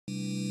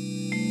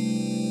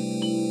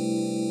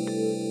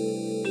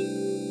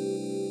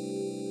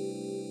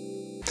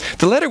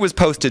The letter was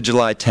posted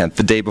July 10th,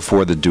 the day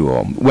before the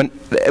duel. When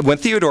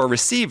Theodore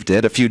received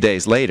it a few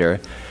days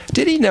later,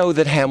 did he know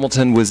that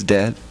Hamilton was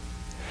dead?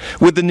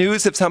 Would the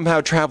news have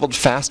somehow traveled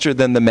faster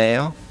than the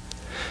mail?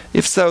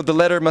 If so, the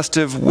letter must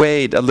have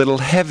weighed a little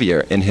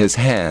heavier in his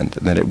hand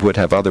than it would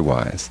have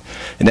otherwise.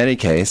 In any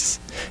case,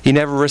 he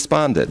never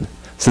responded,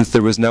 since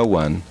there was no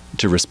one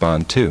to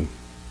respond to.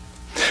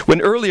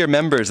 When earlier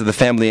members of the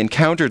family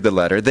encountered the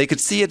letter, they could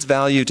see its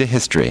value to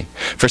history,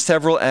 for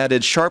several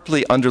added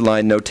sharply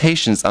underlined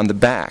notations on the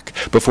back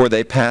before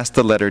they passed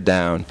the letter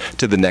down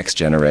to the next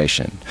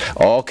generation.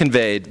 All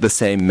conveyed the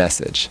same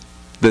message: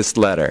 this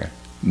letter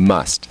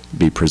must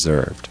be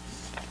preserved.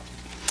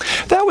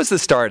 That was the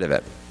start of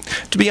it.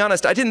 To be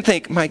honest, I didn't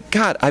think, my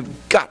God,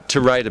 I've got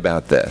to write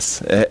about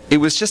this. It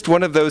was just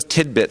one of those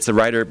tidbits a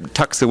writer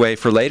tucks away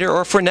for later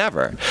or for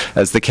never,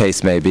 as the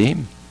case may be.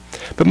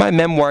 But my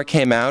memoir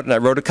came out, and I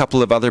wrote a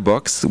couple of other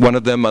books, one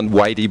of them on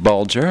Whitey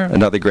Bulger,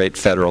 another great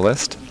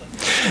Federalist.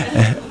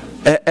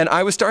 And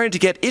I was starting to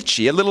get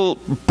itchy, a little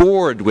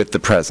bored with the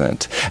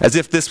present, as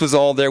if this was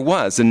all there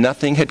was and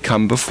nothing had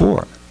come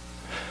before.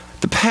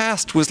 The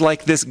past was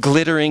like this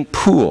glittering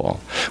pool.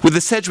 With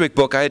the Sedgwick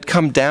book, I had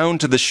come down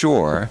to the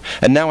shore,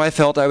 and now I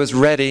felt I was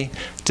ready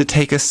to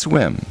take a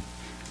swim.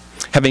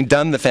 Having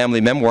done the family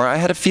memoir, I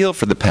had a feel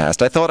for the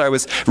past. I thought I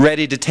was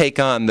ready to take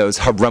on those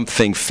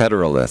harumphing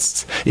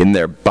Federalists in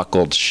their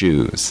buckled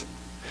shoes.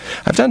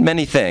 I've done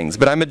many things,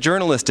 but I'm a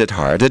journalist at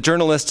heart, a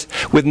journalist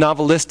with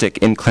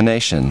novelistic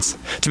inclinations.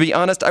 To be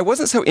honest, I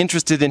wasn't so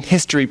interested in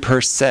history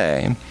per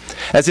se,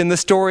 as in the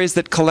stories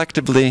that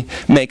collectively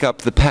make up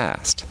the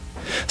past.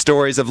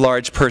 Stories of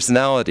large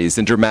personalities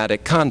in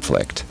dramatic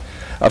conflict,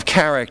 of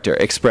character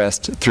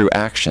expressed through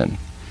action.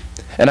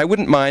 And I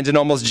wouldn't mind an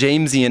almost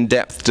Jamesian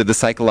depth to the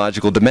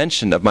psychological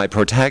dimension of my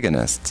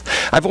protagonists.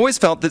 I've always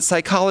felt that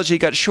psychology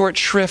got short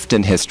shrift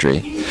in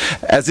history,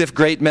 as if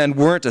great men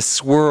weren't a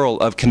swirl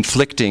of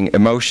conflicting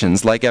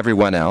emotions like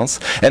everyone else,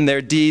 and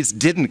their deeds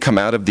didn't come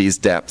out of these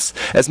depths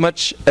as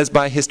much as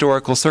by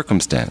historical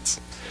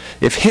circumstance.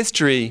 If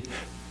history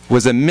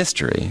was a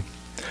mystery,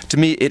 to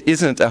me it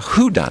isn't a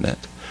whodunit,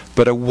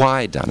 but a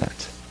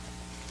whydunit.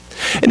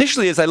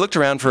 Initially, as I looked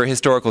around for a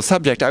historical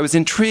subject, I was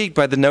intrigued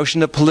by the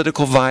notion of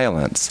political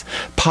violence,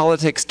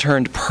 politics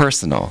turned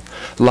personal,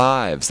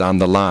 lives on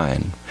the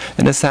line.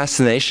 An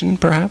assassination,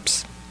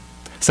 perhaps?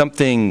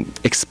 Something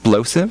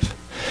explosive?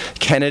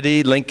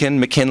 Kennedy, Lincoln,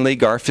 McKinley,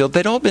 Garfield,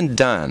 they'd all been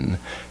done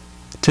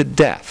to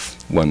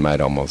death, one might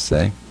almost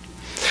say.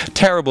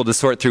 Terrible to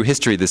sort through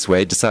history this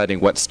way, deciding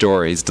what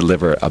stories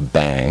deliver a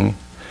bang.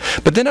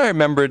 But then I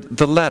remembered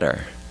the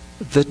letter,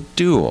 the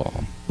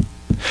duel.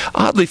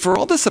 Oddly, for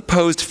all the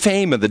supposed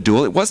fame of the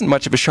duel, it wasn't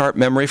much of a sharp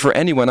memory for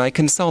anyone I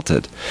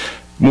consulted.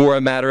 More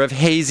a matter of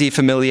hazy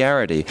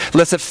familiarity,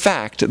 less a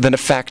fact than a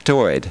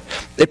factoid.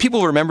 If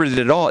people remembered it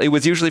at all, it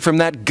was usually from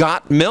that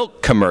Got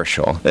Milk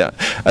commercial. Yeah.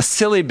 A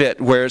silly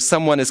bit where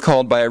someone is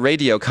called by a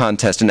radio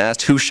contest and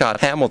asked who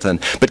shot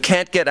Hamilton, but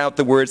can't get out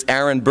the words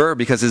Aaron Burr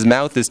because his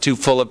mouth is too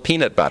full of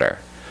peanut butter.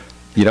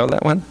 You know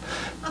that one?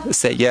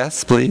 Say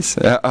yes, please.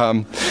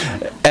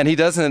 And he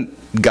doesn't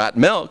got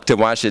milk to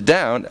wash it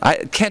down. I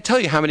can't tell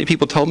you how many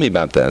people told me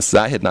about this.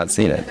 I had not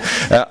seen it.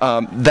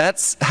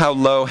 That's how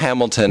low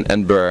Hamilton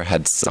and Burr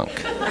had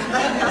sunk.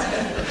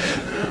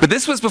 But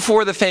this was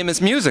before the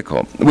famous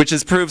musical, which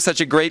has proved such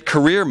a great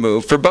career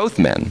move for both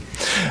men.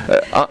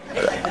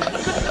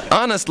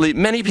 Honestly,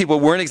 many people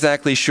weren't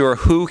exactly sure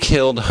who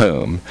killed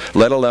whom,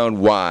 let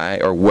alone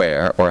why or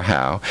where or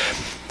how.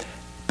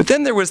 But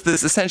then there was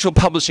this essential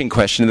publishing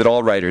question that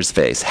all writers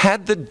face.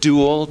 Had the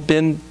duel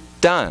been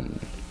done?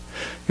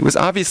 It was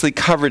obviously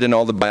covered in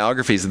all the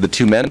biographies of the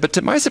two men, but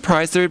to my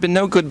surprise, there had been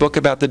no good book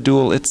about the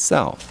duel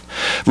itself.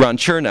 Ron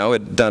Chernow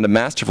had done a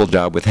masterful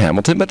job with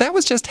Hamilton, but that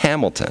was just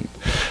Hamilton.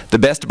 The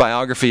best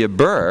biography of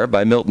Burr,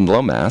 by Milton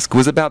Lomask,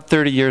 was about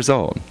 30 years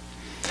old.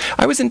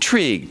 I was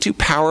intrigued. Two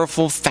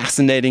powerful,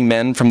 fascinating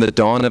men from the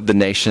dawn of the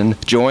nation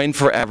joined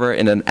forever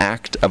in an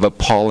act of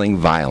appalling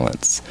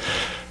violence.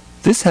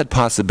 This had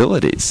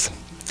possibilities.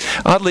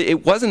 Oddly,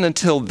 it wasn't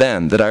until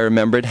then that I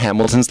remembered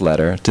Hamilton's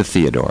letter to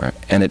Theodore,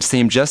 and it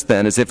seemed just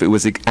then as if it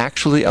was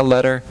actually a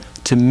letter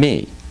to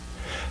me,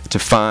 to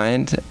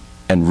find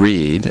and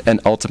read and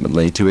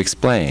ultimately to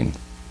explain.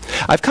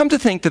 I've come to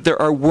think that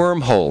there are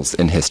wormholes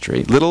in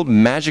history, little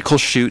magical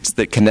chutes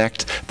that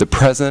connect the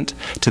present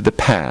to the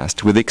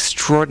past with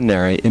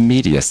extraordinary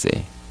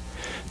immediacy.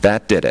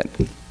 That did it.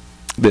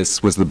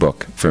 This was the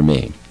book for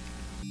me.